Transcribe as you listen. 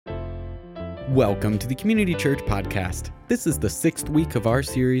Welcome to the Community Church Podcast. This is the 6th week of our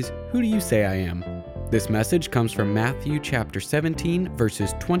series, Who Do You Say I Am? This message comes from Matthew chapter 17,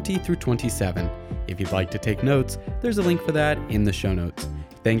 verses 20 through 27. If you'd like to take notes, there's a link for that in the show notes.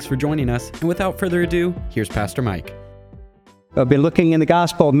 Thanks for joining us, and without further ado, here's Pastor Mike. I've been looking in the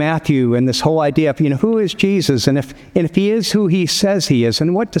Gospel of Matthew and this whole idea of, who is Jesus? And if he is who he says he is,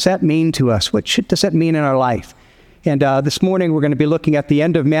 and what does that mean to us? What does that mean in our life? And this morning, we're going to be looking at the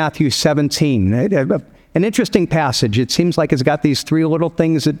end of Matthew 17. An interesting passage. It seems like it's got these three little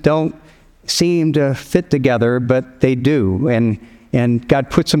things that don't seem to fit together, but they do. And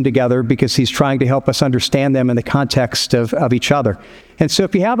God puts them together because he's trying to help us understand them in the context of each other. And so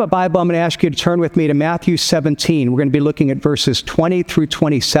if you have a Bible, I'm going to ask you to turn with me to Matthew 17. We're going to be looking at verses 20 through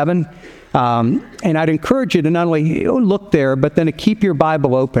 27. And I'd encourage you to not only look there, but then to keep your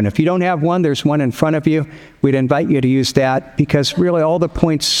Bible open. If you don't have one, there's one in front of you. We'd invite you to use that because really all the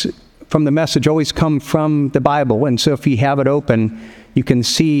points from the message always come from the Bible. And so if you have it open, you can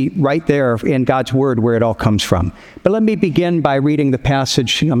see right there in God's Word where it all comes from. But let me begin by reading the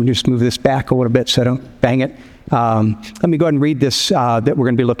passage. I'm going to just move this back a little bit so I don't bang it. Let me go ahead and read this that we're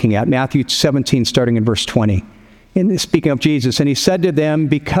going to be looking at. Matthew 17, starting in verse 20. And speaking of Jesus, and he said to them,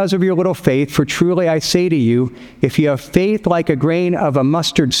 because of your little faith, for truly I say to you, if you have faith like a grain of a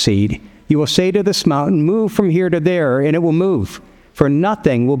mustard seed, you will say to this mountain, move from here to there, and it will move, for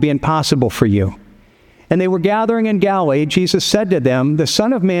nothing will be impossible for you. And they were gathering in Galilee. Jesus said to them, the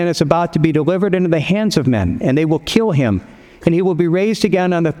Son of Man is about to be delivered into the hands of men, and they will kill him, and he will be raised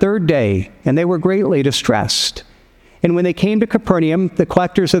again on the third day. And they were greatly distressed. And when they came to Capernaum, the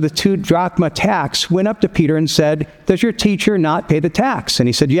collectors of the 2 drachma tax went up to Peter and said, does your teacher not pay the tax? And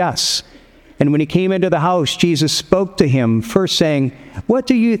he said, yes. And when he came into the house, Jesus spoke to him, first saying, what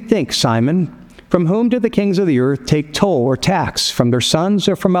do you think, Simon? From whom do the kings of the earth take toll or tax, from their sons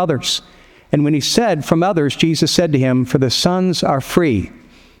or from others? And when he said, from others, Jesus said to him, for the sons are free.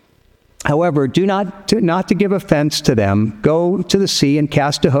 However, do not to give offense to them, go to the sea and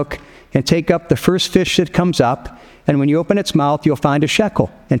cast a hook and take up the first fish that comes up. And when you open its mouth, you'll find a shekel.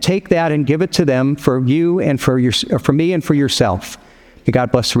 And take that and give it to them for you and for me and for yourself. May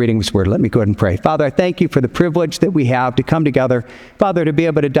God bless the reading of his word. Let me go ahead and pray. Father, I thank you for the privilege that we have to come together. Father, to be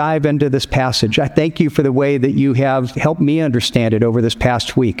able to dive into this passage. I thank you for the way that you have helped me understand it over this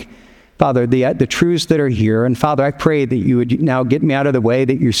past week. Father, the truths that are here. And Father, I pray that you would now get me out of the way,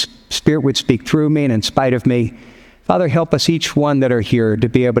 that your Spirit would speak through me and in spite of me. Father, help us each one that are here to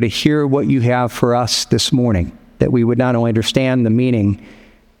be able to hear what you have for us this morning. That we would not only understand the meaning,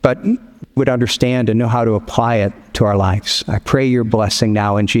 but would understand and know how to apply it to our lives. I pray your blessing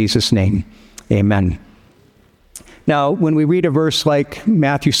now in Jesus' name. Amen. Now, when we read a verse like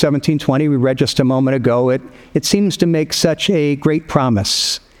Matthew 17:20, we read just a moment ago, it seems to make such a great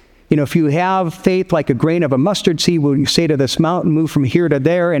promise. If you have faith like a grain of a mustard seed, will you say to this mountain, move from here to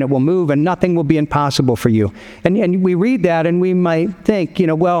there, and it will move, and nothing will be impossible for you. And we read that, and we might think,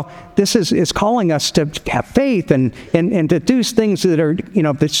 well, this is calling us to have faith and to do things that are,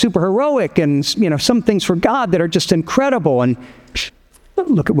 that's super heroic, and, some things for God that are just incredible. And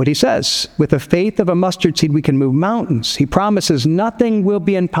look at what he says. With the faith of a mustard seed, we can move mountains. He promises nothing will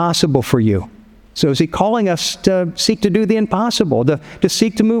be impossible for you. So is he calling us to seek to do the impossible, to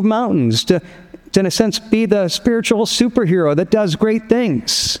seek to move mountains, to, in a sense, be the spiritual superhero that does great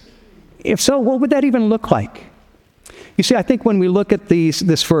things? If so, what would that even look like? You see, I think when we look at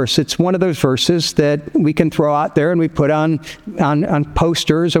this verse, it's one of those verses that we can throw out there and we put on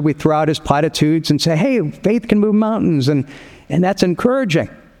posters, or we throw out as platitudes and say, hey, faith can move mountains, and that's encouraging,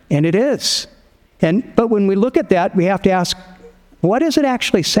 and it is. But when we look at that, we have to ask, what is it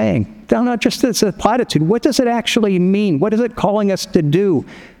actually saying? Not just as a platitude. What does it actually mean? What is it calling us to do?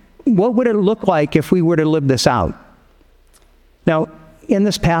 What would it look like if we were to live this out? Now, in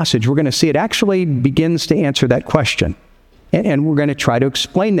this passage, we're going to see it actually begins to answer that question. And we're going to try to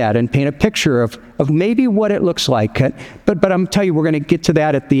explain that and paint a picture of maybe what it looks like. But I'm telling you, we're going to get to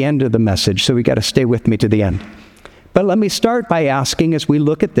that at the end of the message, so we got to stay with me to the end. But let me start by asking, as we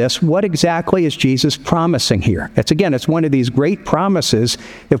look at this, what exactly is Jesus promising here? It's one of these great promises.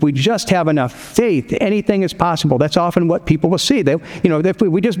 If we just have enough faith, anything is possible. That's often what people will see. If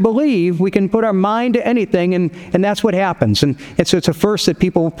we just believe, we can put our mind to anything, and that's what happens. And so it's a verse that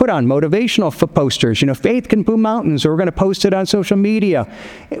people will put on motivational posters. Faith can move mountains, or we're going to post it on social media.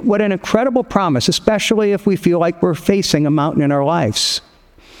 What an incredible promise, especially if we feel like we're facing a mountain in our lives.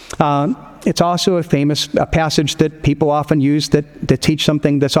 It's also a passage that people often use that teach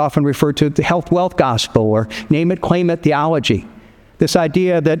something that's often referred to the health wealth gospel, or name it, claim it theology. This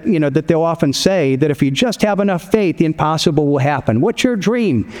idea that, that they'll often say that if you just have enough faith, the impossible will happen. What's your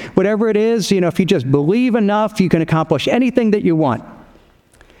dream? Whatever it is, if you just believe enough, you can accomplish anything that you want.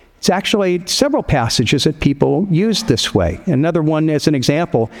 It's actually several passages that people use this way. Another one, as an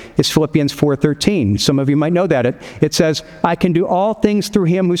example, is Philippians 4:13. Some of you might know that. It says, I can do all things through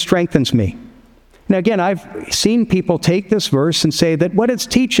him who strengthens me. Now again, I've seen people take this verse and say that what it's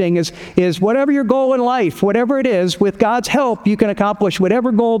teaching is whatever your goal in life, whatever it is, with God's help, you can accomplish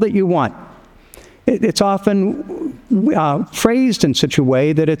whatever goal that you want. It's often phrased in such a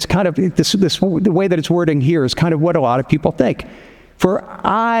way that it's kind of, the way that it's wording here is kind of what a lot of people think. For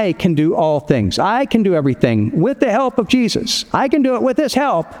I can do all things. I can do everything with the help of Jesus. I can do it with his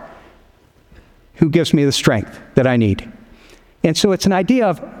help, who gives me the strength that I need. And so it's an idea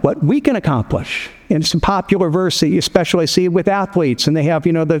of what we can accomplish. And it's a popular verse that you especially see with athletes, and they have,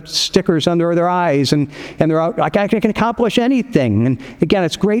 the stickers under their eyes, and they're out, like, I can accomplish anything. And again,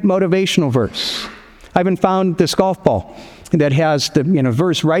 it's a great motivational verse. I even found this golf ball that has the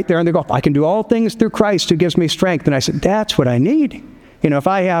verse right there in the golf. I can do all things through Christ who gives me strength. And I said, that's what I need. If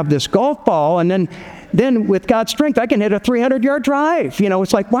I have this golf ball, and then with God's strength, I can hit a 300-yard drive.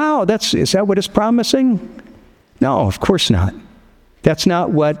 It's like, wow, is that what it's promising? No, of course not. That's not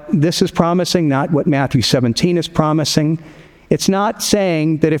what this is promising, not what Matthew 17 is promising. It's not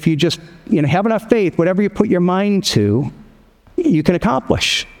saying that if you just have enough faith, whatever you put your mind to, you can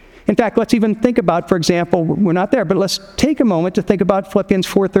accomplish. In fact, let's even think about, for example, we're not there, but let's take a moment to think about Philippians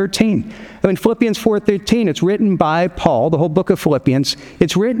 4:13. Philippians 4:13, it's written by Paul, the whole book of Philippians.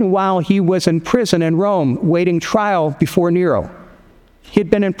 It's written while he was in prison in Rome, waiting trial before Nero. He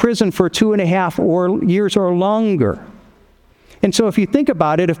had been in prison for 2.5 years or longer. And so if you think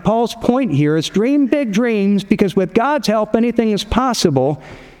about it, if Paul's point here is dream big dreams, because with God's help, anything is possible,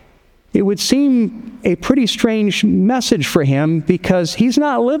 it would seem a pretty strange message for him, because he's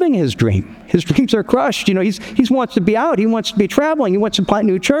not living his dream. His dreams are crushed. He wants to be out. He wants to be traveling. He wants to plant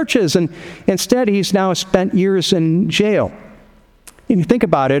new churches. And instead, he's now spent years in jail. And you think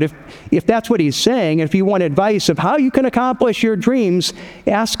about it, if that's what he's saying, if you want advice of how you can accomplish your dreams,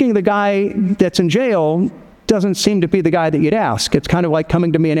 asking the guy that's in jail doesn't seem to be the guy that you'd ask. It's kind of like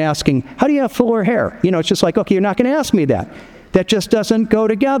coming to me and asking, how do you have fuller hair? It's just like, okay, you're not going to ask me that. That just doesn't go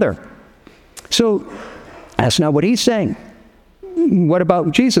together. So that's not what he's saying. What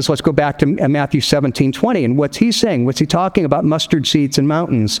about Jesus? Let's go back to Matthew 17:20. And what's he saying? What's he talking about? Mustard seeds and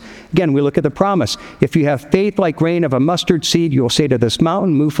mountains. Again, we look at the promise. If you have faith like grain of a mustard seed, you will say to this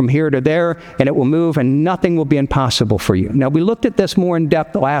mountain, move from here to there, and it will move, and nothing will be impossible for you. Now, we looked at this more in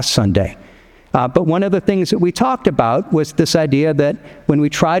depth last Sunday. But one of the things that we talked about was this idea that when we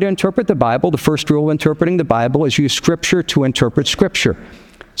try to interpret the Bible, the first rule of interpreting the Bible is use Scripture to interpret Scripture.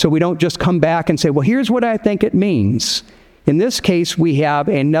 So we don't just come back and say, well, here's what I think it means. In this case, we have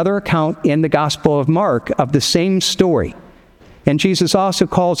another account in the Gospel of Mark of the same story. And Jesus also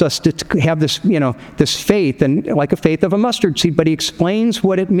calls us to have this, this faith, and like a faith of a mustard seed, but he explains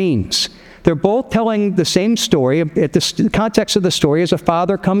what it means. They're both telling the same story. The context of the story is a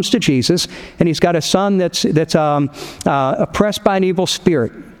father comes to Jesus, and he's got a son that's oppressed by an evil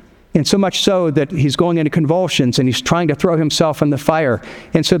spirit. And so much so that he's going into convulsions, and he's trying to throw himself in the fire.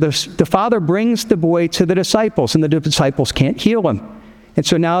 And so the father brings the boy to the disciples, and the disciples can't heal him. And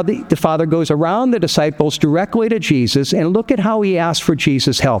so now the father goes around the disciples directly to Jesus, and look at how he asks for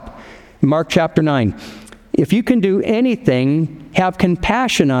Jesus' help. Mark chapter 9. If you can do anything, have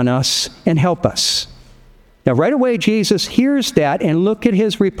compassion on us and help us. Now right away Jesus hears that, and look at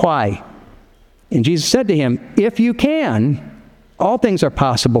his reply. And Jesus said to him, if you can, all things are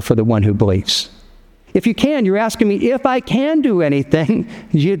possible for the one who believes. If you can, you're asking me if I can do anything.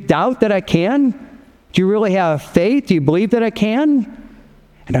 Do you doubt that I can? Do you really have faith? Do you believe that I can?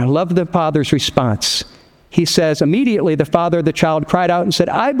 And I love the father's response. He says, immediately the father of the child cried out and said,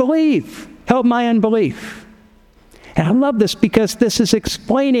 I believe, help my unbelief. And I love this because this is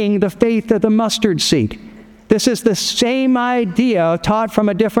explaining the faith of the mustard seed. This is the same idea taught from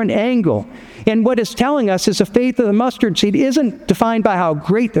a different angle. And what it's telling us is the faith of the mustard seed isn't defined by how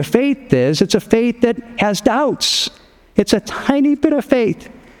great the faith is. It's a faith that has doubts. It's a tiny bit of faith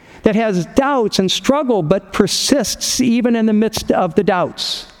that has doubts and struggle, but persists even in the midst of the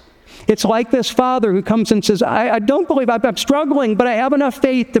doubts. It's like this father who comes and says, I don't believe, I'm struggling, but I have enough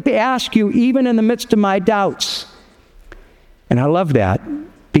faith to ask you even in the midst of my doubts. And I love that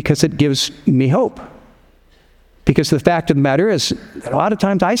because it gives me hope. Because the fact of the matter is that a lot of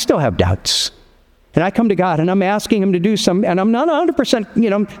times I still have doubts. And I come to God and I'm asking him to do some, and I'm not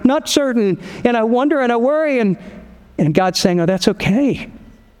 100%, not certain, and I wonder and I worry, and God's saying, oh, that's okay.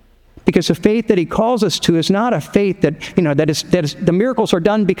 Because the faith that he calls us to is not a faith that the miracles are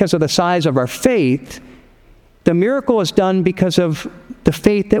done because of the size of our faith. The miracle is done because of the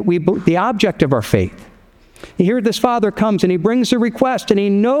faith the object of our faith. Here this father comes and he brings a request and he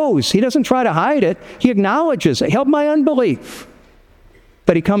knows, he doesn't try to hide it. He acknowledges, help my unbelief.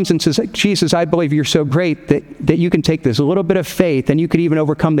 But he comes and says, Jesus, I believe you're so great that you can take this little bit of faith and you could even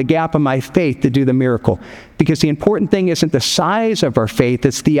overcome the gap of my faith to do the miracle. Because the important thing isn't the size of our faith,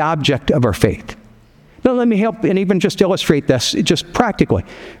 it's the object of our faith. Now let me help and even just illustrate this just practically.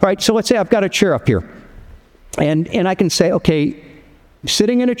 All right, so let's say I've got a chair up here. And I can say, okay,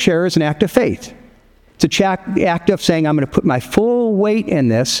 sitting in a chair is an act of faith. It's an act of saying I'm going to put my full weight in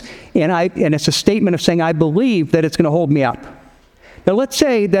this, and it's a statement of saying I believe that it's going to hold me up. Now let's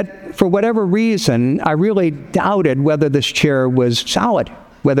say that for whatever reason, I really doubted whether this chair was solid,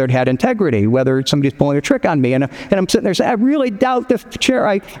 whether it had integrity, whether somebody's pulling a trick on me. And I'm sitting there saying, I really doubt the chair.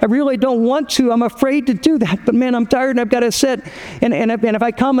 I really don't want to. I'm afraid to do that. But man, I'm tired and I've got to sit. And if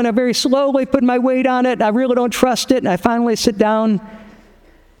I come and I very slowly put my weight on it, I really don't trust it. And I finally sit down,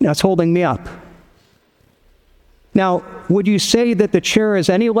 it's holding me up. Now, would you say that the chair is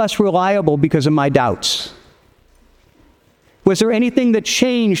any less reliable because of my doubts? Was there anything that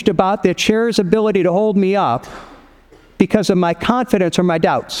changed about the chair's ability to hold me up because of my confidence or my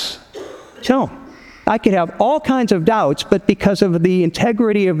doubts? No. I could have all kinds of doubts, but because of the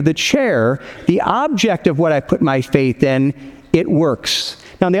integrity of the chair, the object of what I put my faith in, it works.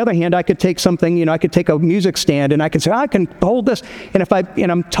 Now, on the other hand, I could take something, I could take a music stand and I could say, I can hold this,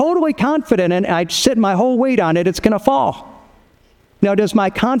 and I'm totally confident and I sit my whole weight on it, it's going to fall. Now, does my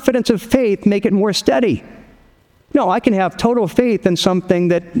confidence of faith make it more steady? No, I can have total faith in something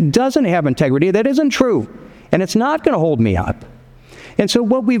that doesn't have integrity, that isn't true, and it's not going to hold me up. And so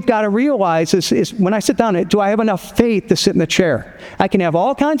what we've got to realize is when I sit down, do I have enough faith to sit in the chair? I can have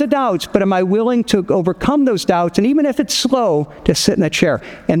all kinds of doubts, but am I willing to overcome those doubts, and even if it's slow, to sit in the chair?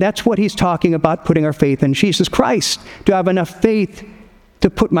 And that's what he's talking about, putting our faith in Jesus Christ. Do I have enough faith to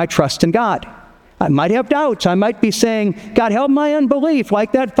put my trust in God? I might have doubts. I might be saying, God, help my unbelief,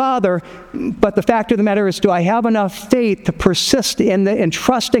 like that father. But the fact of the matter is, do I have enough faith to persist in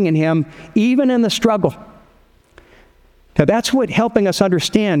trusting in him, even in the struggle? Now, that's what helping us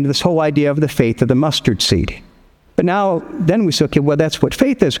understand this whole idea of the faith of the mustard seed. But then we say, okay, well, that's what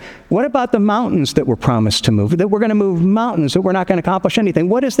faith is. What about the mountains that we're promised to move? That we're going to move mountains, that we're not going to accomplish anything.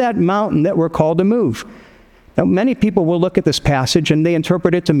 What is that mountain that we're called to move? Now, many people will look at this passage and they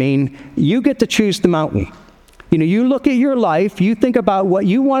interpret it to mean you get to choose the mountain. You look at your life, you think about what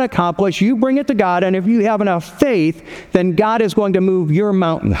you want to accomplish, you bring it to God, and if you have enough faith, then God is going to move your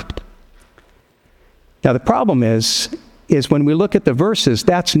mountain. Now, the problem is when we look at the verses,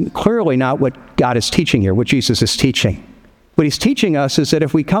 that's clearly not what God is teaching here, what Jesus is teaching. What he's teaching us is that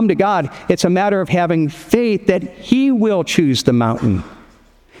if we come to God, it's a matter of having faith that he will choose the mountain.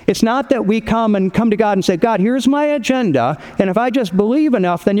 It's not that we come to God and say, God, here's my agenda, and if I just believe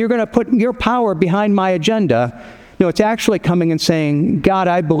enough, then you're going to put your power behind my agenda. No, it's actually coming and saying, God,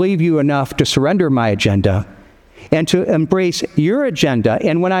 I believe you enough to surrender my agenda and to embrace your agenda.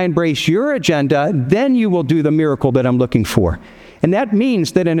 And when I embrace your agenda, then you will do the miracle that I'm looking for. And that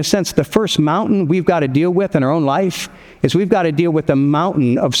means that, in a sense, the first mountain we've got to deal with in our own life is we've got to deal with the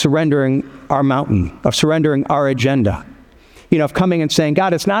mountain, of surrendering our agenda. Of coming and saying,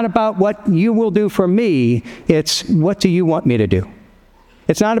 God, it's not about what you will do for me, it's what do you want me to do?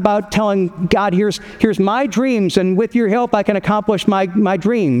 It's not about telling God, here's my dreams, and with your help I can accomplish my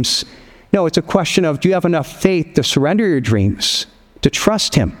dreams. No, it's a question of, do you have enough faith to surrender your dreams, to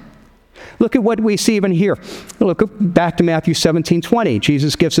trust him? Look at what we see even here. Look back to Matthew 17:20.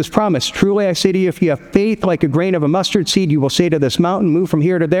 Jesus gives this promise. Truly I say to you, if you have faith like a grain of a mustard seed, you will say to this mountain, move from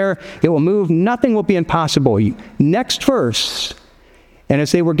here to there. It will move. Nothing will be impossible. Next verse. And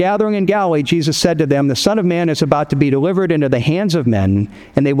as they were gathering in Galilee, Jesus said to them, the Son of Man is about to be delivered into the hands of men,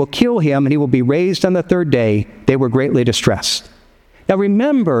 and they will kill him, and he will be raised on the third day. They were greatly distressed. Now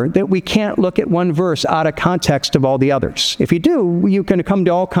remember that we can't look at one verse out of context of all the others. If you do, you can come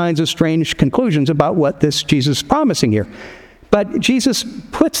to all kinds of strange conclusions about what this Jesus is promising here. But Jesus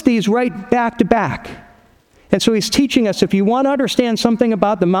puts these right back to back. And so he's teaching us, if you want to understand something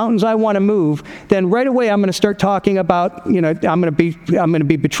about the mountains I want to move, then right away I'm going to start talking about, I'm going to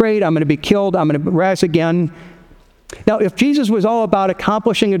be betrayed, I'm going to be killed, I'm going to rise again. Now, if Jesus was all about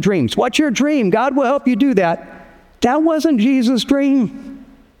accomplishing your dreams, what's your dream? God will help you do that. That wasn't Jesus' dream.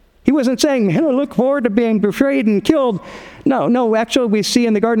 He wasn't saying, I look forward to being betrayed and killed. No, actually we see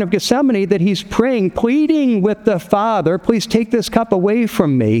in the Garden of Gethsemane that he's praying, pleading with the Father, please take this cup away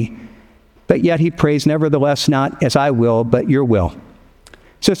from me. But yet he prays, nevertheless, not as I will, but your will.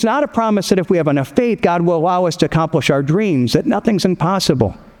 So it's not a promise that if we have enough faith, God will allow us to accomplish our dreams, that nothing's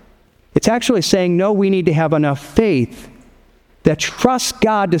impossible. It's actually saying, no, we need to have enough faith that trusts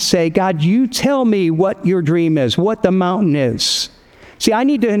God to say, God, you tell me what your dream is, what the mountain is. See, I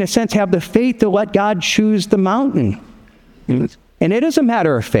need to, in a sense, have the faith to let God choose the mountain. And it is a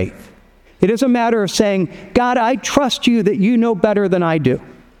matter of faith. It is a matter of saying, God, I trust you that you know better than I do.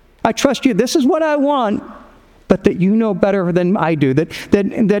 I trust you. This is what I want, but that you know better than I do. That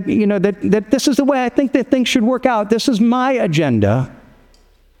this is the way I think that things should work out. This is my agenda.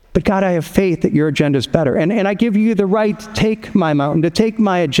 But God, I have faith that your agenda is better. And I give you the right to take my mountain, to take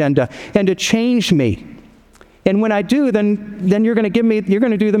my agenda, and to change me. And when I do, then you're going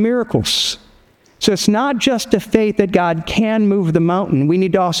to do the miracles. So it's not just a faith that God can move the mountain. We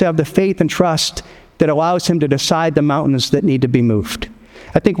need to also have the faith and trust that allows him to decide the mountains that need to be moved.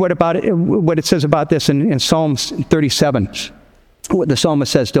 I think what it says about this in Psalm 37, what the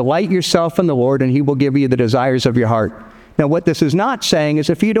psalmist says, delight yourself in the Lord and he will give you the desires of your heart. Now what this is not saying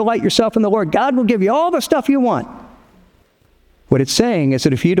is if you delight yourself in the Lord, God will give you all the stuff you want. What it's saying is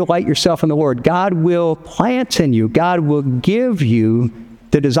that if you delight yourself in the Lord, God will plant in you, God will give you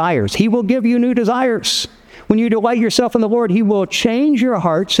the desires. He will give you new desires. When you delight yourself in the Lord, he will change your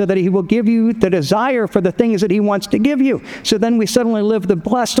heart so that he will give you the desire for the things that he wants to give you. So then we suddenly live the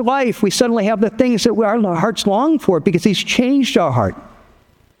blessed life. We suddenly have the things that our hearts long for because he's changed our heart.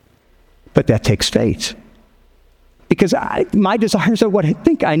 But that takes faith. Because my desires are what I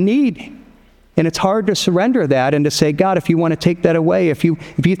think I need. And it's hard to surrender that and to say, God, if you want to take that away, if you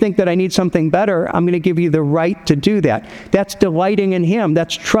think that I need something better, I'm going to give you the right to do that. That's delighting in him.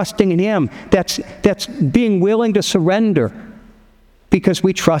 That's trusting in him. That's being willing to surrender because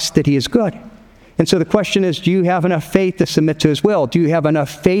we trust that he is good. And so the question is, do you have enough faith to submit to his will? Do you have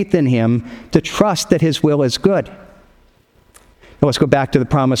enough faith in him to trust that his will is good? Now let's go back to the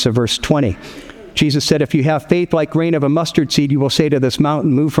promise of verse 20. Jesus said, if you have faith like grain of a mustard seed, you will say to this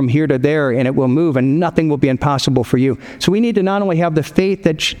mountain, move from here to there, and it will move, and nothing will be impossible for you. So we need to not only have the faith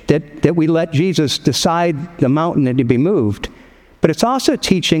that we let Jesus decide the mountain to be moved, but it's also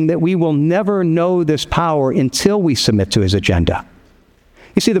teaching that we will never know this power until we submit to his agenda.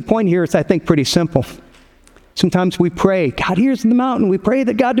 You see, the point here is, I think, pretty simple. Sometimes we pray, God, here's the mountain. We pray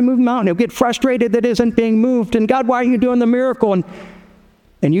that God to move the mountain. He'll get frustrated that it isn't being moved, and God, why are you doing the miracle?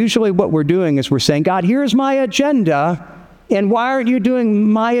 And usually what we're doing is we're saying, God, here's my agenda, and why aren't you doing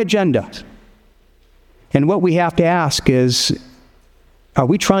my agenda? And what we have to ask is, are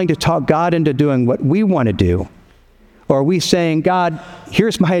we trying to talk God into doing what we want to do? Or are we saying, God,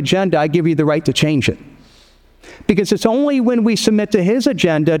 here's my agenda, I give you the right to change it? Because it's only when we submit to his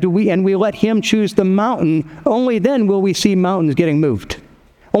agenda and we let him choose the mountain, only then will we see mountains getting moved.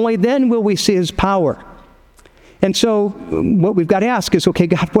 Only then will we see his power. And so what we've got to ask is, okay,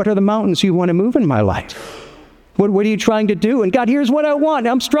 God, what are the mountains you want to move in my life? What are you trying to do? And God, here's what I want.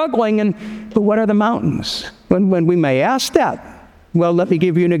 I'm struggling, but what are the mountains? When we may ask that, well, let me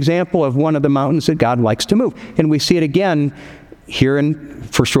give you an example of one of the mountains that God likes to move. And we see it again here in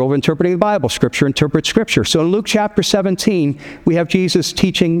first rule of interpreting the Bible. Scripture interprets Scripture. So in Luke chapter 17, we have Jesus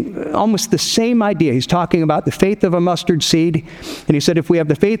teaching almost the same idea. He's talking about the faith of a mustard seed. And he said, if we have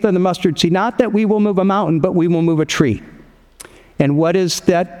the faith of the mustard seed, not that we will move a mountain, but we will move a tree. And what is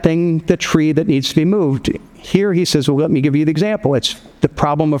that thing, the tree that needs to be moved? Here he says, well, let me give you the example. It's the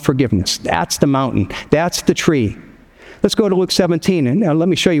problem of forgiveness. That's the mountain. That's the tree. Let's go to Luke 17, and now let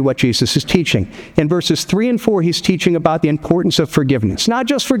me show you what Jesus is teaching. In verses 3 and 4, he's teaching about the importance of forgiveness. Not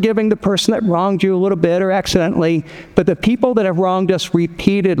just forgiving the person that wronged you a little bit or accidentally, but the people that have wronged us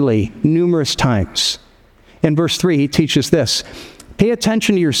repeatedly, numerous times. In verse 3, he teaches this. Pay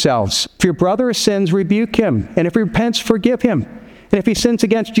attention to yourselves. If your brother sins, rebuke him. And if he repents, forgive him. And if he sins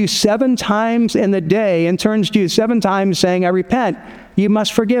against you 7 times in the day and turns to you 7 times saying, I repent, you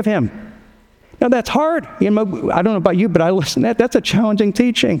must forgive him. Now that's hard. I don't know about you, but I listen. That's a challenging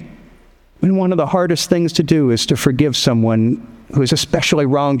teaching. And one of the hardest things to do is to forgive someone who has especially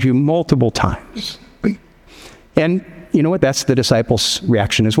wronged you multiple times. And you know what? That's the disciples'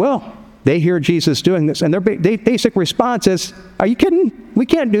 reaction as well. They hear Jesus doing this, and their basic response is, are you kidding? We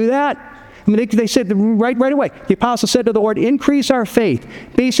can't do that. I mean, they said right away, the apostle said to the Lord, increase our faith.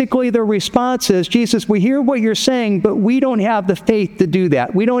 Basically, their response is, Jesus, we hear what you're saying, but we don't have the faith to do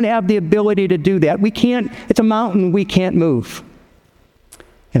that. We don't have the ability to do that. We can't, it's a mountain we can't move.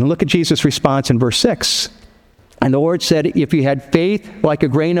 And look at Jesus' response in verse 6. And the Lord said, if you had faith like a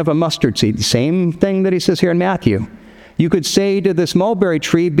grain of a mustard seed, the same thing that he says here in Matthew, you could say to this mulberry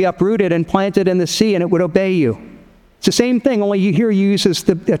tree, be uprooted and planted in the sea, and it would obey you. It's the same thing, only you here uses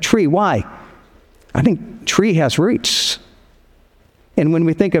a tree. Why? I think tree has roots. And when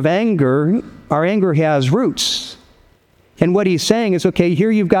we think of anger, our anger has roots. And what he's saying is, okay, here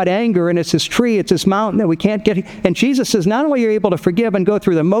you've got anger, and it's this tree, it's this mountain that we can't get. And Jesus says, not only are you able to forgive and go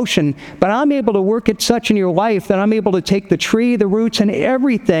through the motion, but I'm able to work it such in your life that I'm able to take the tree, the roots, and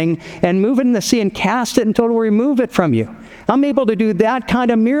everything and move it in the sea and cast it until it'll remove it from you. I'm able to do that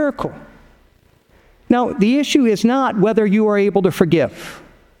kind of miracle. Now, the issue is not whether you are able to forgive.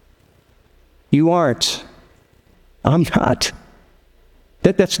 You aren't. I'm not.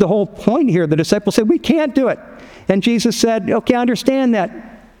 That's the whole point here. The disciples said, we can't do it. And Jesus said, okay, I understand that,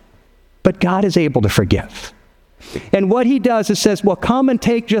 but God is able to forgive. And what he does is says, well, come and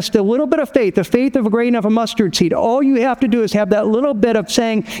take just a little bit of faith, the faith of a grain of a mustard seed. All you have to do is have that little bit of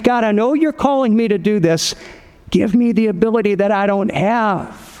saying, God, I know you're calling me to do this. Give me the ability that I don't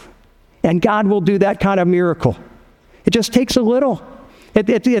have. And God will do that kind of miracle. It just takes a little.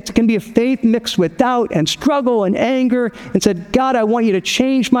 It can be a faith mixed with doubt and struggle and anger, and said, God, I want you to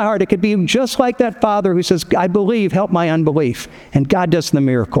change my heart. It could be just like that father who says, I believe, help my unbelief. And God does the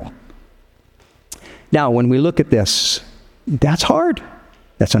miracle. Now, when we look at this, that's hard.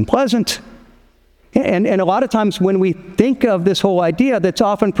 That's unpleasant. And a lot of times when we think of this whole idea, that's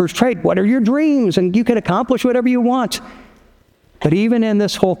often portrayed, what are your dreams? And you can accomplish whatever you want. But even in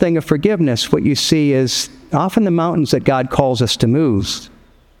this whole thing of forgiveness, what you see is often the mountains that God calls us to move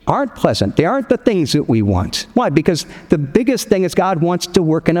aren't pleasant. They aren't the things that we want. Why? Because the biggest thing is God wants to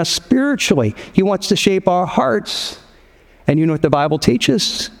work in us spiritually. He wants to shape our hearts. And you know what the Bible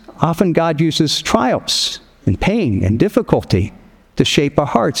teaches? Often God uses trials and pain and difficulty to shape our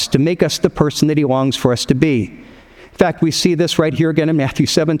hearts, to make us the person that he longs for us to be. In fact, we see this right here again in Matthew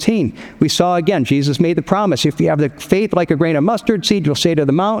 17. We saw again, Jesus made the promise. If you have the faith like a grain of mustard seed, you'll say to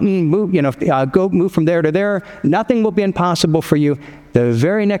the mountain, move, go move from there to there. Nothing will be impossible for you. The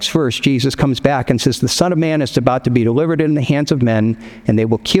very next verse, Jesus comes back and says, the Son of Man is about to be delivered in the hands of men, and they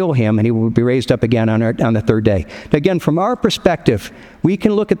will kill him, and he will be raised up again on the third day. Now, again, from our perspective, we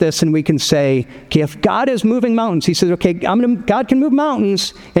can look at this and we can say, okay, if God is moving mountains, he says, okay, God can move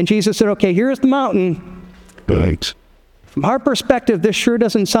mountains. And Jesus said, okay, here's the mountain. Right. From our perspective, this sure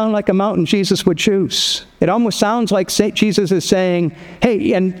doesn't sound like a mountain Jesus would choose. It almost sounds like Jesus is saying,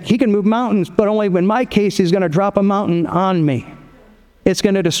 hey, and he can move mountains, but only in my case, he's going to drop a mountain on me. It's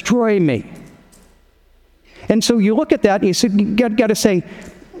going to destroy me. And so you look at that and you got to say,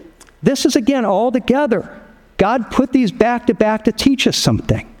 this is again all together. God put these back to back to teach us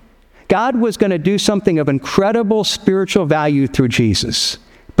something. God was going to do something of incredible spiritual value through Jesus,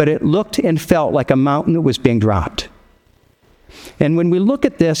 but it looked and felt like a mountain that was being dropped. And when we look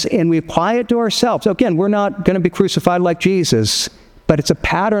at this and we apply it to ourselves, again, we're not going to be crucified like Jesus, but it's a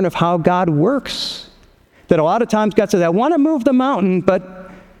pattern of how God works. That a lot of times God says, I want to move the mountain,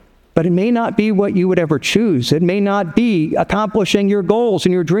 but it may not be what you would ever choose. It may not be accomplishing your goals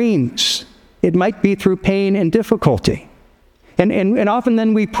and your dreams. It might be through pain and difficulty. And often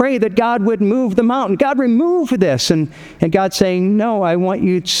then we pray that God would move the mountain. God, remove this. And God's saying, no, I want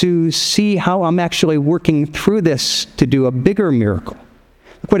you to see how I'm actually working through this to do a bigger miracle.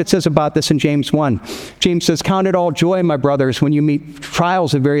 Look what it says about this in James 1. James says, count it all joy, my brothers, when you meet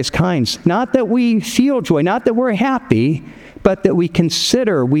trials of various kinds. Not that we feel joy, not that we're happy, but that we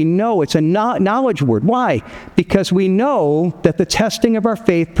consider, we know. It's a knowledge word. Why? Because we know that the testing of our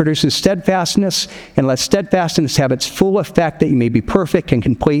faith produces steadfastness, and let steadfastness have its full effect, that you may be perfect and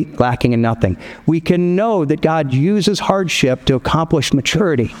complete, lacking in nothing. We can know that God uses hardship to accomplish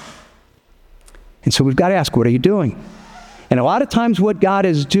maturity. And so we've got to ask, what are you doing? And a lot of times what God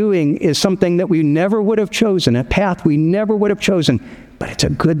is doing is something that we never would have chosen, a path we never would have chosen, but it's a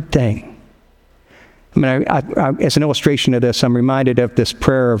good thing. I mean, as an illustration of this, I'm reminded of this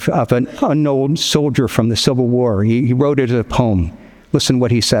prayer of an old soldier from the Civil War. He wrote it as a poem. Listen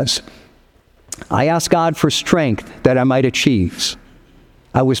what he says. I ask God for strength that I might achieve.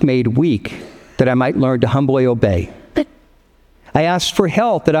 I was made weak that I might learn to humbly obey. I asked for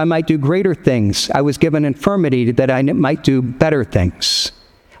health that I might do greater things. I was given infirmity that I might do better things.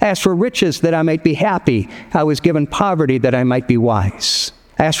 I asked for riches that I might be happy. I was given poverty that I might be wise.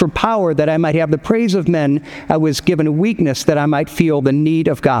 I asked for power that I might have the praise of men. I was given weakness that I might feel the need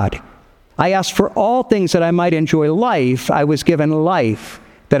of God. I asked for all things that I might enjoy life. I was given life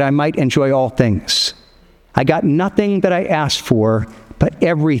that I might enjoy all things. I got nothing that I asked for, but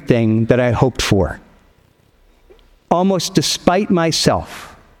everything that I hoped for. Almost despite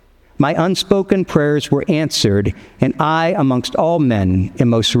myself, my unspoken prayers were answered, and I, amongst all men, am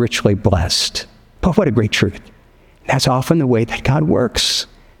most richly blessed. But what a great truth. That's often the way that God works.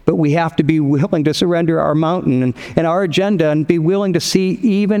 But we have to be willing to surrender our mountain and our agenda and be willing to see,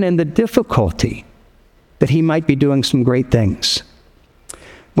 even in the difficulty, that he might be doing some great things.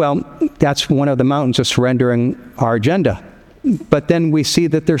 Well, that's one of the mountains of surrendering our agenda. But then we see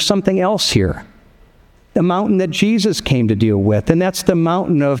that there's something else here. The mountain that Jesus came to deal with, and that's the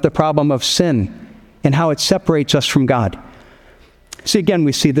mountain of the problem of sin and how it separates us from God. See, again,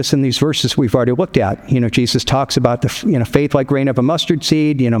 we see this in these verses we've already looked at. Jesus talks about the faith like grain of a mustard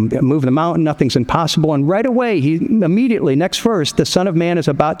seed, move the mountain, nothing's impossible. And right away, immediately, next verse, the Son of Man is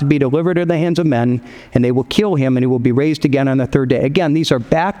about to be delivered into the hands of men, and they will kill him, and he will be raised again on the third day. Again, these are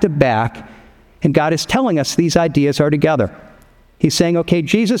back to back, and God is telling us these ideas are together. He's saying, okay,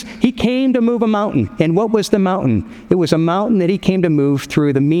 Jesus, he came to move a mountain. And what was the mountain? It was a mountain that he came to move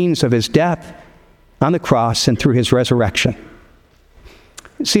through the means of his death on the cross and through his resurrection.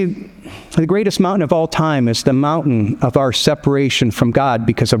 See, the greatest mountain of all time is the mountain of our separation from God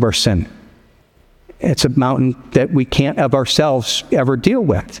because of our sin. It's a mountain that we can't of ourselves ever deal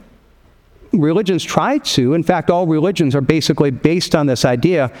with. Religions try to. In fact, all religions are basically based on this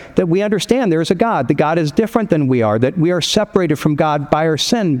idea that we understand there is a God, that God is different than we are, that we are separated from God by our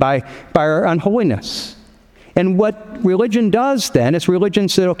sin, by our unholiness. And what religion does then is religion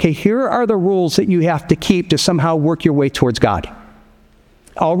said, okay, here are the rules that you have to keep to somehow work your way towards God.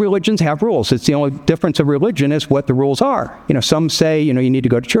 All religions have rules. It's the only difference of religion is what the rules are. Some say, you need to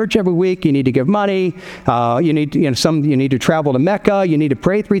go to church every week. You need to give money. You need to travel to Mecca. You need to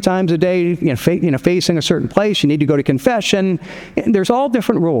pray 3 times a day, facing a certain place. You need to go to confession. There's all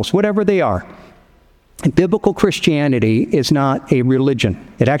different rules, whatever they are. Biblical Christianity is not a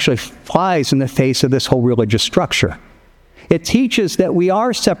religion. It actually flies in the face of this whole religious structure. It teaches that we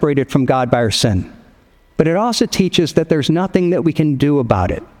are separated from God by our sin. But it also teaches that there's nothing that we can do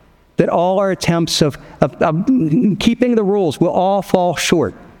about it, that all our attempts of keeping the rules will all fall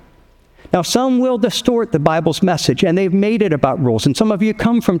short. Now, some will distort the Bible's message, and they've made it about rules. And some of you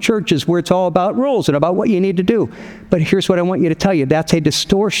come from churches where it's all about rules and about what you need to do. But here's what I want you to tell you. That's a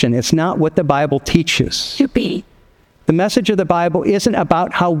distortion. It's not what the Bible teaches. Yippee. The message of the Bible isn't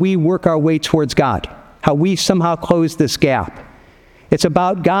about how we work our way towards God, how we somehow close this gap. It's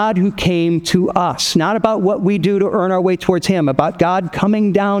about God who came to us, not about what we do to earn our way towards him, about God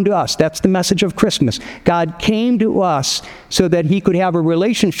coming down to us. That's the message of Christmas. God came to us so that he could have a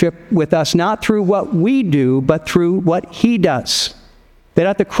relationship with us, not through what we do, but through what he does. That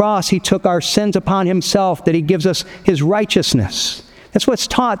at the cross, he took our sins upon himself, that he gives us his righteousness. That's what's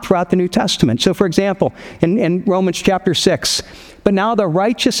taught throughout the New Testament. So, for example, in Romans chapter 6, but now the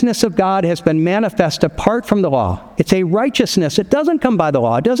righteousness of God has been manifest apart from the law. It's a righteousness. It doesn't come by the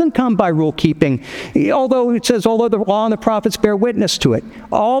law. It doesn't come by rule keeping. Although it says, although the law and the prophets bear witness to it.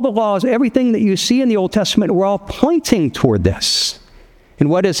 All the laws, everything that you see in the Old Testament, we're all pointing toward this. And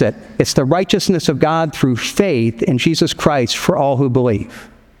what is it? It's the righteousness of God through faith in Jesus Christ for all who believe.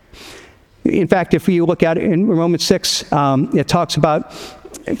 In fact, if you look at it in Romans 6, it talks about,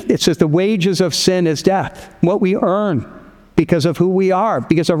 it says the wages of sin is death. What we earn because of who we are,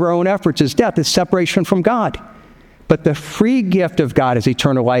 because of our own efforts, is death, is separation from God. But the free gift of God is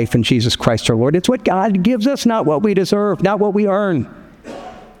eternal life in Jesus Christ our Lord. It's what God gives us, not what we deserve, not what we earn.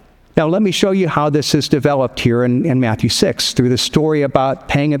 Now, let me show you how this is developed here in Matthew 6 through the story about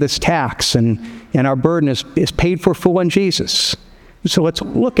paying of this tax, and our burden is paid for full in Jesus. So let's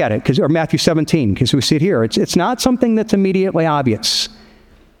look at it, or Matthew 17, because we see it here. It's not something that's immediately obvious.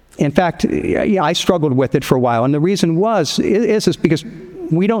 In fact, I struggled with it for a while, and the reason is because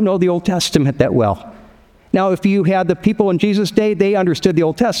we don't know the Old Testament that well. Now, if you had the people in Jesus' day, they understood the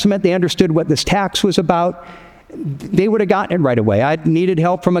Old Testament, they understood what this tax was about, they would have gotten it right away. I needed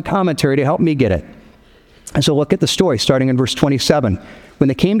help from a commentary to help me get it. And so look at the story, starting in verse 27. When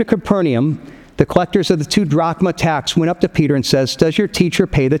they came to Capernaum, the collectors of the 2 drachma tax went up to Peter and says, "Does your teacher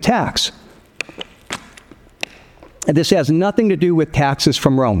pay the tax?" And this has nothing to do with taxes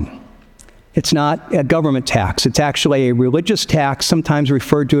from Rome. It's not a government tax. It's actually a religious tax, sometimes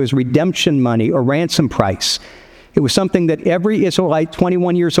referred to as redemption money or ransom price. It was something that every Israelite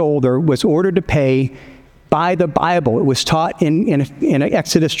 21 years older was ordered to pay by the Bible. It was taught in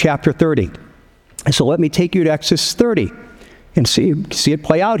Exodus chapter 30. And so let me take you to Exodus 30 and see it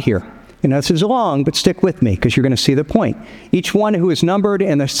play out here. And this is long, but stick with me because you're going to see the point. Each one who is numbered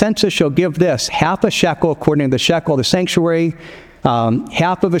in the census shall give this, half a shekel according to the shekel of the sanctuary,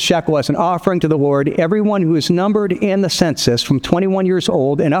 half of a shekel as an offering to the Lord. Everyone who is numbered in the census from 21 years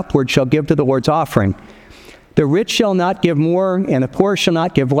old and upward shall give to the Lord's offering. The rich shall not give more, and the poor shall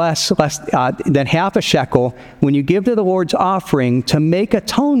not give less than half a shekel when you give to the Lord's offering to make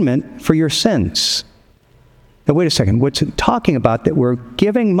atonement for your sins. Now, wait a second. What's it talking about? That we're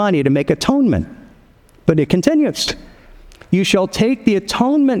giving money to make atonement. But it continues. You shall take the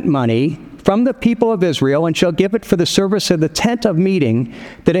atonement money from the people of Israel, and shall give it for the service of the tent of meeting,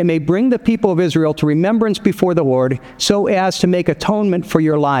 that it may bring the people of Israel to remembrance before the Lord, so as to make atonement for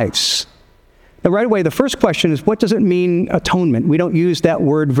your lives. Now, right away, the first question is, what does it mean, atonement? We don't use that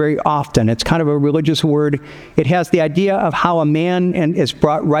word very often. It's kind of a religious word. It has the idea of how a man is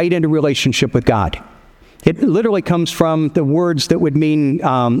brought right into relationship with God. It literally comes from the words that would mean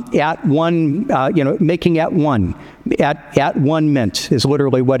at one, making at one. At one meant is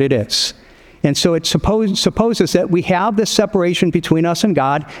literally what it is. And so it supposes that we have this separation between us and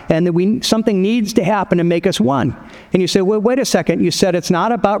God, and that something needs to happen to make us one. And you say, well, wait a second. You said it's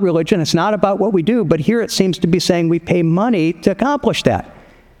not about religion. It's not about what we do. But here it seems to be saying we pay money to accomplish that.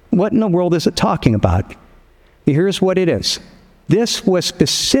 What in the world is it talking about? Here's what it is. This was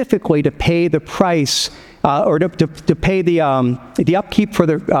specifically to pay the price or to pay the upkeep for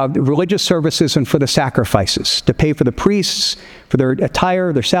the religious services and for the sacrifices, to pay for the priests, for their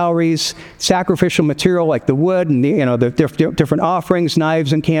attire, their salaries, sacrificial material like the wood and the different offerings,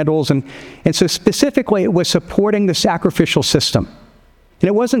 knives and candles. And so specifically it was supporting the sacrificial system. And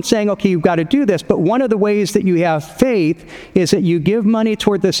it wasn't saying, okay, you've got to do this, but one of the ways that you have faith is that you give money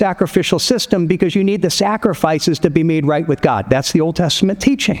toward the sacrificial system because you need the sacrifices to be made right with God. That's the Old Testament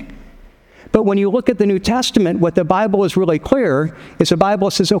teaching. But when you look at the New Testament, what the Bible is really clear is the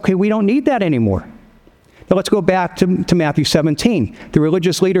Bible says, okay, we don't need that anymore. Now let's go back to Matthew 17. The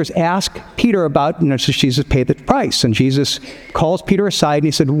religious leaders ask Peter about, so Jesus paid the price. And Jesus calls Peter aside and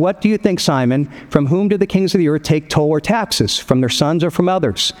he said, what do you think, Simon? From whom do the kings of the earth take toll or taxes? From their sons or from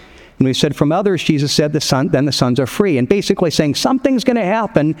others? And we said, from others, Jesus said, then the sons are free. And basically saying something's going to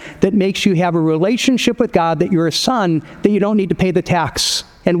happen that makes you have a relationship with God, that you're a son, that you don't need to pay the tax.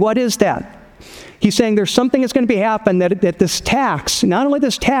 And what is that? He's saying there's something that's going to happen that this tax, not only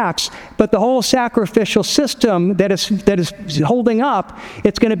this tax, but the whole sacrificial system that is holding up,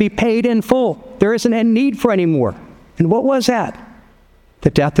 it's going to be paid in full. There isn't any need for any more. And what was that? The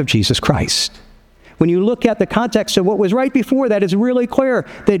death of Jesus Christ. When you look at the context of what was right before that, it's really clear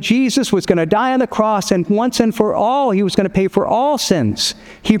that Jesus was going to die on the cross, and once and for all, he was going to pay for all sins.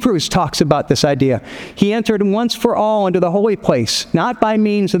 Hebrews talks about this idea. He entered once for all into the holy place, not by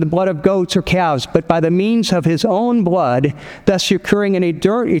means of the blood of goats or calves, but by the means of his own blood, thus securing an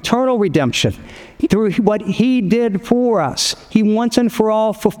eternal redemption. Through what he did for us, he once and for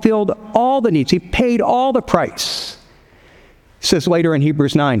all fulfilled all the needs. He paid all the price. It says later in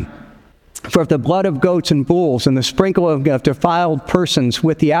Hebrews 9, for if the blood of goats and bulls and the sprinkle of defiled persons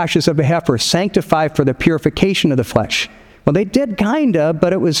with the ashes of a heifer sanctify for the purification of the flesh. Well, they did kinda,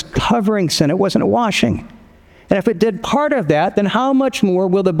 but it was covering sin. It wasn't washing. And if it did part of that, then how much more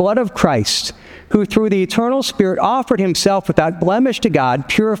will the blood of Christ, who through the eternal Spirit offered himself without blemish to God,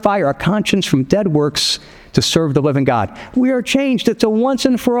 purify our conscience from dead works to serve the living God? We are changed. It's a once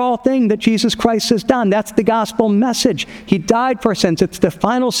and for all thing that Jesus Christ has done. That's the gospel message. He died for our sins. It's the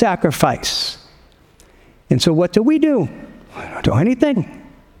final sacrifice. And so what do? We don't do anything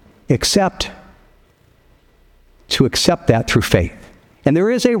except to accept that through faith. And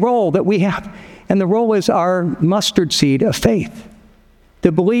there is a role that we have, and the role is our mustard seed of faith.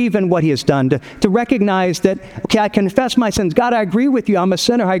 To believe in what he has done, to recognize that, okay, I confess my sins. God, I agree with you. I'm a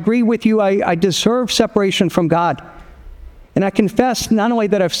sinner. I agree with you. I deserve separation from God. And I confess not only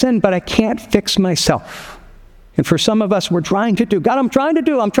that I've sinned, but I can't fix myself. And for some of us, we're trying to do. God, I'm trying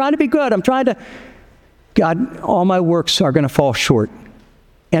to be good. God, all my works are going to fall short.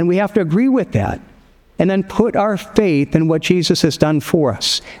 And we have to agree with that. And then put our faith in what Jesus has done for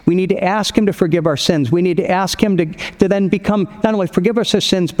us. We need to ask him to forgive our sins. We need to ask him to then become, not only forgive us our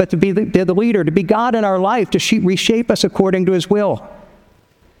sins, but to be the leader, to be God in our life, to reshape us according to his will.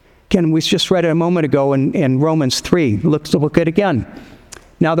 Again, we just read it a moment ago in Romans 3. Let's look at it again.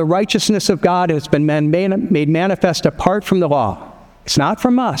 Now the righteousness of God has been made manifest apart from the law. It's not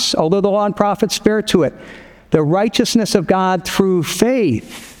from us, although the law and prophets bear to it. The righteousness of God through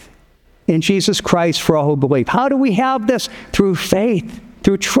faith in Jesus Christ for all who believe. How do we have this? Through faith,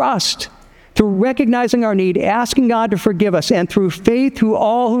 through trust, through recognizing our need, asking God to forgive us, and through faith through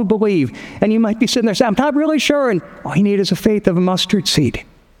all who believe. And you might be sitting there saying, I'm not really sure, and all you need is a faith of a mustard seed.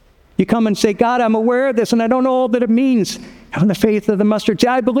 You come and say, God, I'm aware of this, and I don't know all that it means. Having the faith of the mustard seed,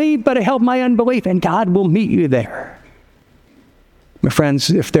 I believe, but help my unbelief, and God will meet you there. My friends,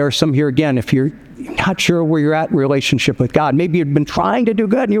 if there are some here again, if you're not sure where you're at in relationship with God, maybe you've been trying to do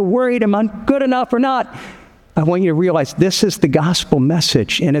good and you're worried, am I good enough or not? I want you to realize this is the gospel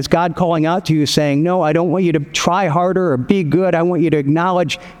message. And is God calling out to you saying, no, I don't want you to try harder or be good. I want you to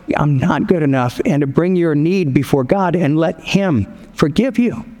acknowledge I'm not good enough and to bring your need before God and let him forgive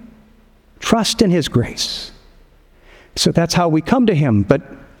you. Trust in his grace. So that's how we come to him. But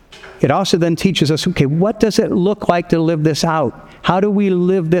it also then teaches us, okay, what does it look like to live this out? How do we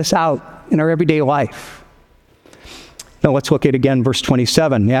live this out in our everyday life? Now let's look at again verse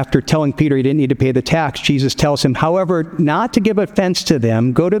 27. After telling Peter he didn't need to pay the tax, Jesus tells him, however, not to give offense to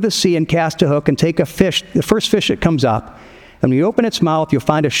them, go to the sea and cast a hook and take a fish, the first fish that comes up. And when you open its mouth, you'll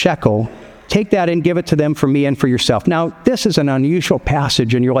find a shekel. Take that and give it to them for me and for yourself. Now, this is an unusual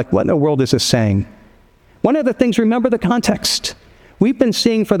passage, and you're like, what in the world is this saying? One of the things, remember the context. We've been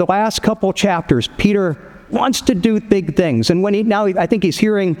seeing for the last couple chapters, Peter wants to do big things. And I think he's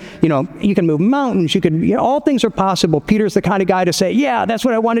hearing, you can move mountains, all things are possible. Peter's the kind of guy to say, yeah, that's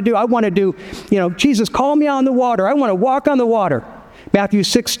what I want to do. I want to do, Jesus, call me on the water. I want to walk on the water. Matthew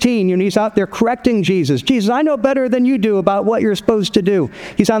 16, he's out there correcting Jesus. Jesus, I know better than you do about what you're supposed to do.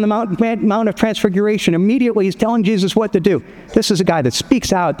 He's on the Mount of Transfiguration. Immediately, he's telling Jesus what to do. This is a guy that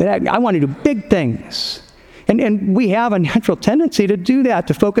speaks out, that I want to do big things. And we have a natural tendency to do that,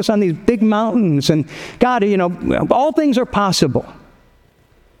 to focus on these big mountains. And God, all things are possible.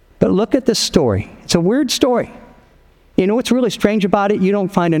 But look at this story. It's a weird story. You know what's really strange about it? You don't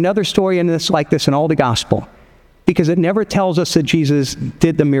find another story like this in all the gospel, because it never tells us that Jesus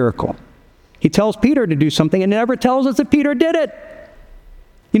did the miracle. He tells Peter to do something, and it never tells us that Peter did it.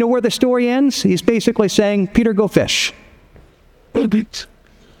 You know where the story ends? He's basically saying, Peter, go fish.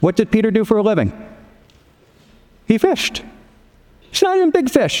 What did Peter do for a living? He fished. It's not even big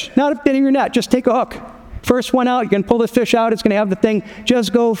fish, not a bit in your net. Just take a hook. First one out, you can pull the fish out. It's going to have the thing.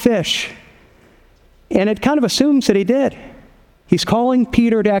 Just go fish. And it kind of assumes that he did. He's calling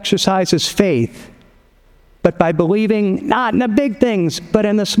Peter to exercise his faith, but by believing not in the big things, but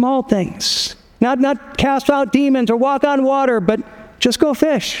in the small things. Not cast out demons or walk on water, but just go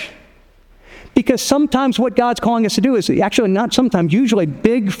fish. Because sometimes what God's calling us to do is actually not sometimes, usually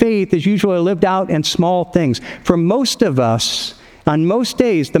big faith is usually lived out in small things. For most of us, on most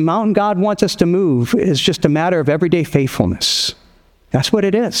days, the mountain God wants us to move is just a matter of everyday faithfulness. That's what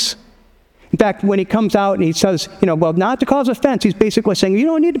it is. In fact, when he comes out and he says, not to cause offense, he's basically saying, you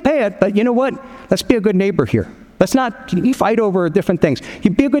don't need to pay it, but you know what? Let's be a good neighbor here. Let's not fight over different things. You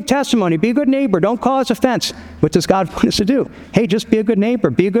be a good testimony, be a good neighbor, don't cause offense. What does God want us to do? Hey, just be a good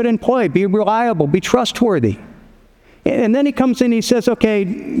neighbor, be a good employee, be reliable, be trustworthy. And then he comes in and he says, okay,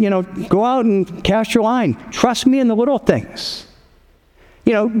 go out and cast your line. Trust me in the little things.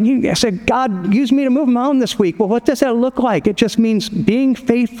 I said, God, use me to move a mountain this week. Well, what does that look like? It just means being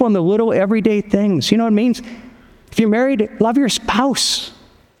faithful in the little everyday things. You know what it means? If you're married, love your spouse.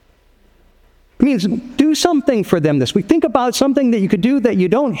 It means do something for them this week. Think about something that you could do that you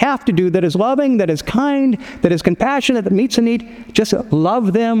don't have to do, that is loving, that is kind, that is compassionate, that meets a need. Just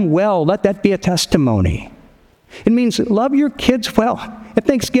love them well. Let that be a testimony. It means love your kids well. At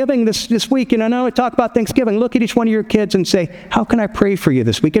Thanksgiving this week, I know I talk about Thanksgiving. Look at each one of your kids and say, how can I pray for you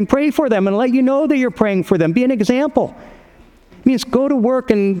this week? And pray for them and let you know that you're praying for them. Be an example. It means go to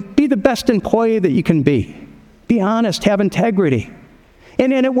work and be the best employee that you can be. Be honest, have integrity.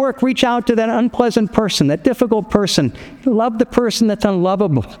 And at work, reach out to that unpleasant person, that difficult person. Love the person that's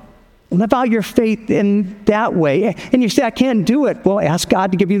unlovable. Live out your faith in that way. And you say, I can't do it. Well, ask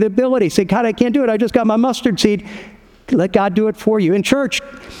God to give you the ability. Say, God, I can't do it. I just got my mustard seed. Let God do it for you. In church,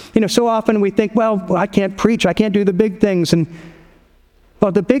 so often we think, well, I can't preach. I can't do the big things. And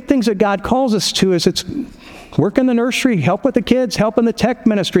the big things that God calls us to is it's work in the nursery, help with the kids, help in the tech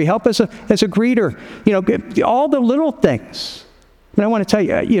ministry, help as a greeter. All the little things. And I want to tell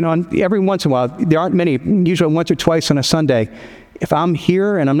you, every once in a while, there aren't many, usually once or twice on a Sunday, if I'm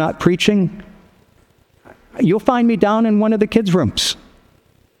here and I'm not preaching, you'll find me down in one of the kids' rooms.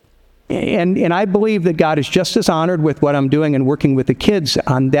 And I believe that God is just as honored with what I'm doing and working with the kids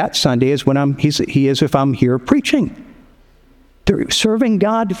on that Sunday as when he is if I'm here preaching. They're serving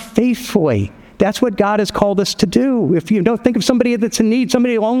God faithfully. That's what God has called us to do. If you don't think of somebody that's in need,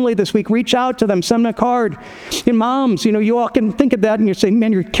 somebody lonely this week, reach out to them, send them a card. And moms, you all can think of that and you say,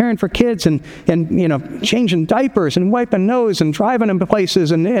 man, you're caring for kids and changing diapers and wiping nose and driving them to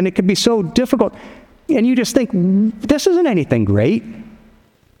places and it could be so difficult. And you just think, this isn't anything great.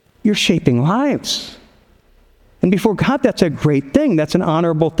 You're shaping lives. And before God, that's a great thing. That's an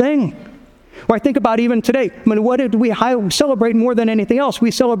honorable thing. Or I think about even today, what did we celebrate more than anything else? We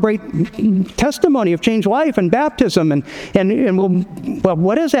celebrate testimony of changed life and baptism. And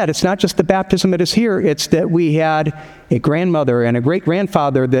what is that? It's not just the baptism that is here. It's that we had a grandmother and a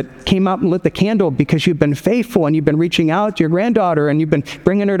great-grandfather that came out and lit the candle because you've been faithful and you've been reaching out to your granddaughter and you've been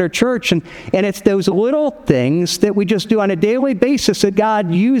bringing her to church. And it's those little things that we just do on a daily basis that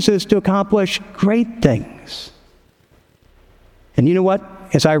God uses to accomplish great things. And you know what?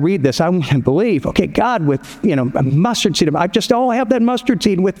 as I read this, I want to believe, okay, God, with, a mustard seed, I just all have that mustard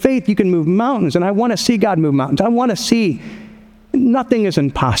seed. With faith, you can move mountains, and I want to see God move mountains. I want to see nothing is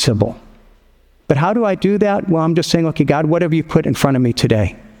impossible. But how do I do that? Well, I'm just saying, okay, God, whatever you put in front of me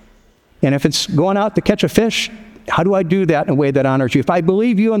today. And if it's going out to catch a fish, how do I do that in a way that honors you? If I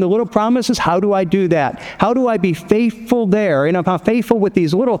believe you in the little promises, how do I do that? How do I be faithful there? And if I'm faithful with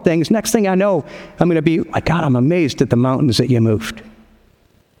these little things, next thing I know, I'm going to be like, God, I'm amazed at the mountains that you moved.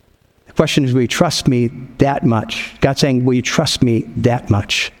 The question is, will you trust me that much? God's saying, will you trust me that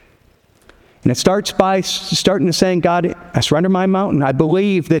much? And it starts by starting to saying, God, I surrender my mountain. I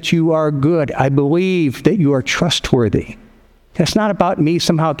believe that you are good. I believe that you are trustworthy. It's not about me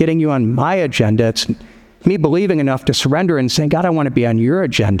somehow getting you on my agenda. It's me believing enough to surrender and saying, God, I want to be on your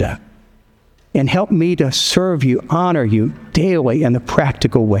agenda. And help me to serve you, honor you daily in the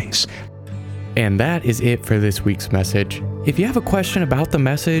practical ways. And that is it for this week's message. If you have a question about the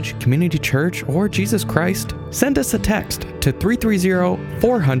message, Community Church, or Jesus Christ, send us a text to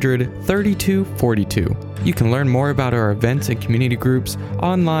 330-400-3242. You can learn more about our events and community groups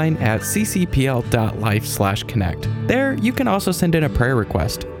online at ccpl.life/connect. There, you can also send in a prayer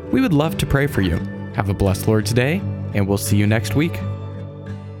request. We would love to pray for you. Have a blessed Lord's Day, and we'll see you next week.